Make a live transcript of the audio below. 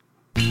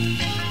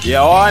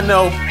Yeah, all I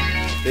know,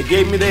 they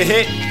gave me the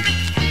hit.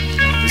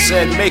 They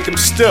said make him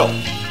still.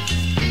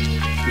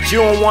 But you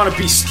don't want to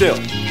be still.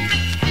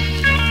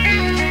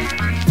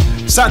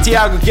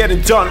 Santiago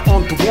getting done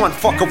on the one.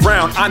 Fuck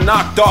around, I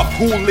knocked off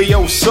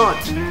Julio's son.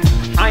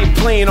 I ain't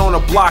playing on a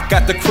block,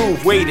 got the crew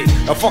waiting.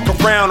 I fuck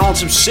around on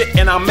some shit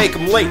and I make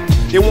them late.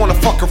 They wanna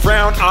fuck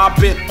around, I've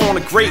been on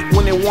a great.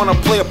 When they wanna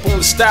play up on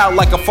the style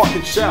like a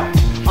fucking shout,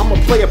 I'ma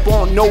play up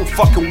on no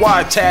fucking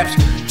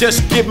wiretaps.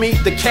 Just give me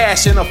the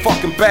cash in a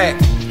fucking bag.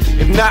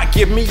 If not,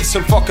 give me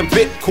some fucking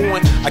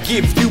Bitcoin. I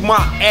give you my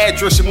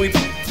address and we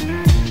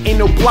ain't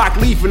no block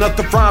leaving up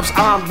the rhymes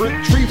I'm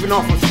retrieving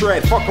off a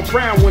shred. Fuck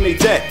around when they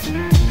dead.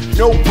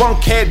 No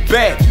bunkhead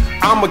bed.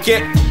 I'ma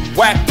get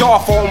whacked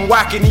off on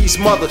whacking these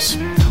mothers.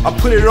 I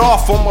put it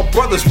off on my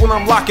brothers when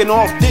I'm locking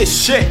off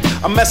this shit.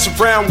 I mess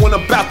around when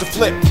I'm about to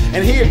flip.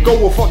 And here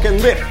go a fucking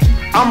lip.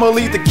 I'ma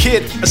leave the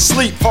kid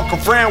asleep. Fuck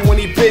around when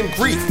he been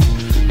grief.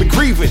 The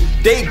grieving,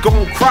 they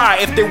gon' cry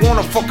if they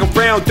wanna fuck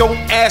around. Don't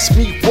ask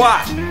me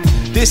why.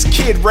 This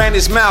kid ran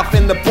his mouth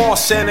and the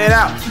boss sent it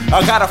out.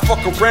 I gotta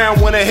fuck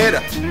around when I hit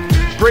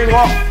her. Bring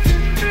off,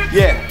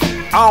 yeah,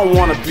 I don't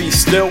wanna be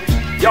still.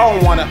 Y'all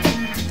don't wanna,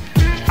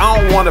 I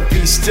don't wanna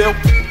be still.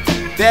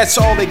 That's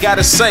all they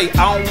gotta say,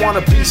 I don't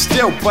wanna be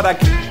still. But I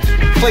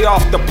play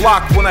off the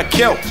block when I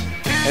kill.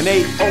 And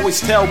they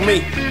always tell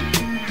me,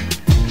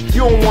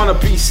 you don't wanna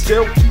be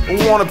still,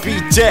 you wanna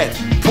be dead.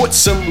 Put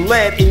some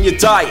lead in your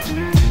diet.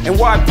 And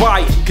why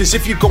buy it? Cause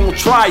if you gon'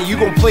 try, you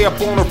gon' play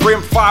up on a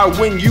rimfire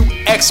when you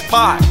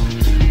expire.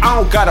 I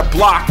don't got a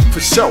block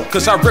for show,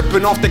 cause I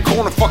rippin' off the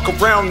corner, fuck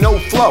around, no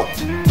flow.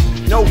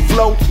 No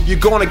flow, you're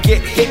gonna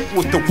get hit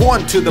with the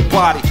 1 to the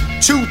body,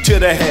 2 to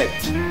the head.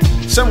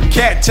 Some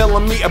cat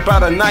telling me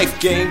about a knife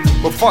game,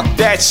 but fuck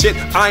that shit,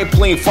 I ain't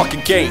playing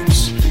fucking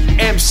games.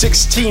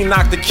 M16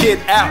 knocked the kid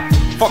out,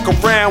 fuck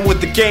around with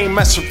the game,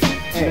 mess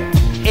around.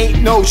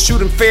 Ain't no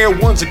shooting fair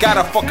ones, I got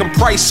a fucking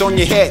price on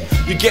your head,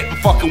 you're getting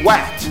fucking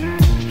whacked.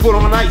 Put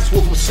on ice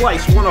with a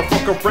slice, wanna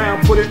fuck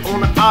around, put it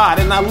on the odd,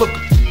 and I look,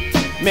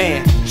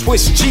 man,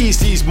 Swiss cheese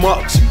these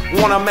mugs.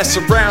 Wanna mess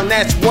around,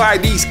 that's why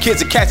these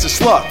kids are catching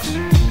slugs.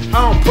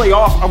 I don't play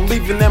off, I'm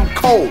leaving them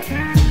cold.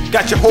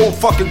 Got your whole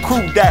fucking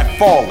crew that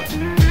falling.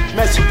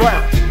 Mess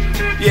around,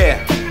 yeah,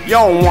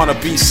 y'all don't wanna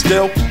be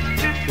still.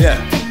 Yeah,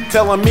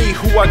 telling me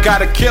who I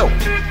gotta kill.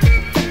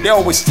 They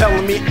always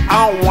telling me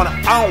I don't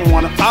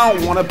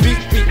wanna beat.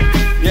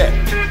 Yeah,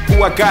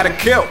 who I gotta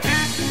kill.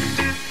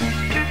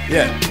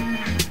 Yeah,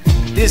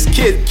 this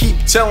kid keep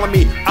telling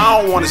me I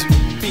don't wanna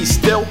be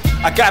still.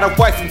 I got a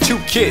wife and 2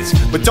 kids,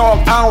 but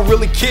dog, I don't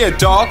really care,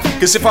 dog.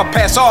 Cause if I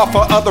pass off,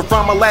 or other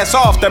rhyme last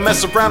off, that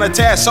mess around and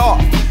task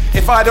off.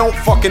 If I don't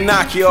fucking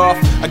knock you off,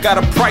 I got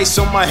a price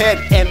on my head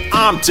and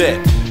I'm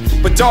dead.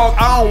 But dog,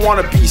 I don't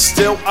wanna be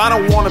still. I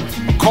don't want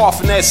a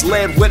coffin that's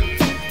lead with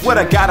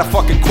I got a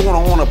fucking corner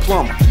on a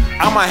plumber.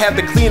 I'ma have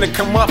the cleaner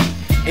come up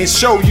and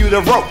show you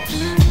the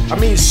ropes. I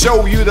mean,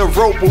 show you the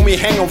rope when we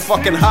hang on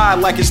fucking high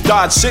like it's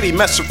Dodge City.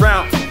 Mess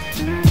around,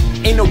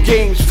 ain't no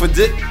games for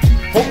this.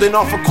 Holding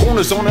off of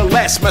corners on the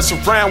last. Mess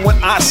around when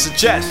I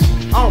suggest.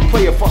 I don't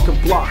play a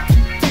fucking block.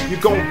 You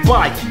gon'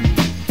 buy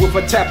it with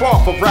a tap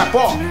off or rap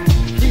off.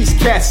 These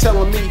cats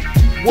telling me,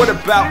 what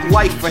about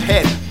life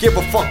ahead? Give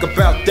a fuck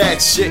about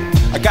that shit.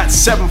 I got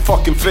 7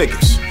 fucking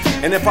figures.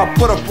 And if I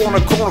put up on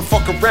a corner,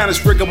 fuck around,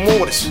 it's rigor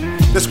mortis.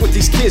 That's what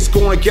these kids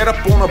gonna get up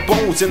on the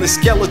bones and the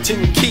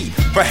skeleton key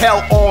for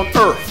hell on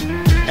earth.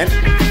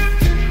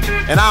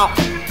 And I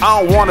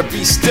don't wanna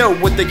be still.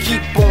 What they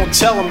keep on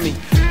telling me,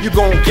 you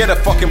gon' get a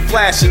fucking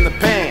flash in the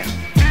pan.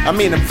 I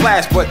mean a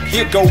flash, but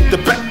here go the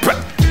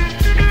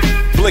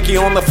Blicky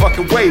on the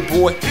fucking way,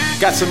 boy.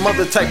 Got some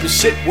other type of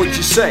shit, what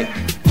you say?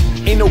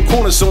 Ain't no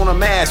corners on a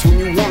mask when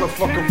you wanna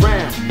fuck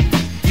around.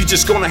 You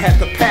just gonna have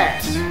to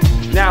pass.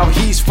 Now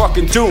he's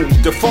fucking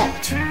doomed,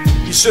 defunct.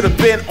 You should've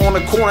been on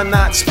the corner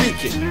not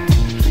speaking.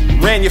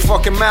 Ran your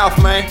fucking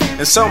mouth, man,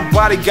 and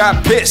somebody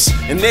got pissed.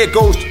 And there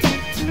goes,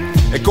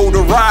 it go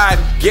to ride,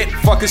 get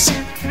fucking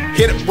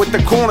hit with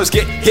the corners,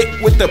 get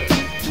hit with the.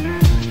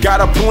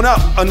 Gotta boon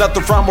up,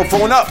 another rhyme will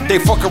phone up. They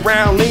fuck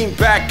around, lean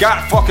back,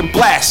 got fucking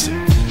blasted.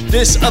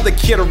 This other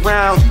kid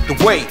around the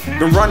way,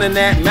 been running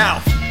that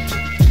mouth.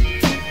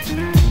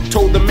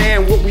 Told the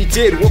man what we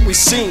did, what we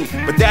seen,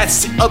 but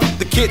that's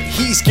the kid,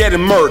 he's getting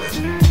murdered.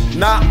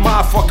 Not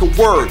my fucking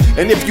word.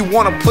 And if you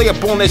wanna play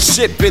up on that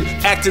shit, been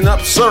acting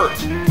absurd.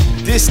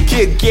 This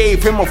kid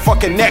gave him a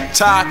fucking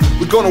necktie.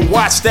 We're gonna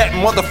watch that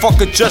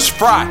motherfucker just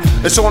fry.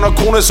 It's on the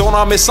corners on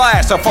our miss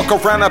last. I fuck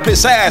around up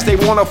his ass. They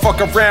wanna fuck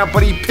around,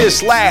 but he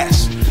pissed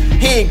last.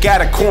 He ain't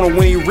got a corner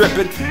when he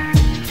rippin'.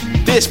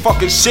 This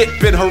fucking shit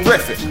been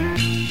horrific.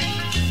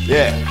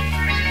 Yeah.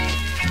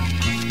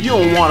 You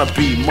don't wanna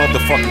be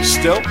motherfucking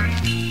still.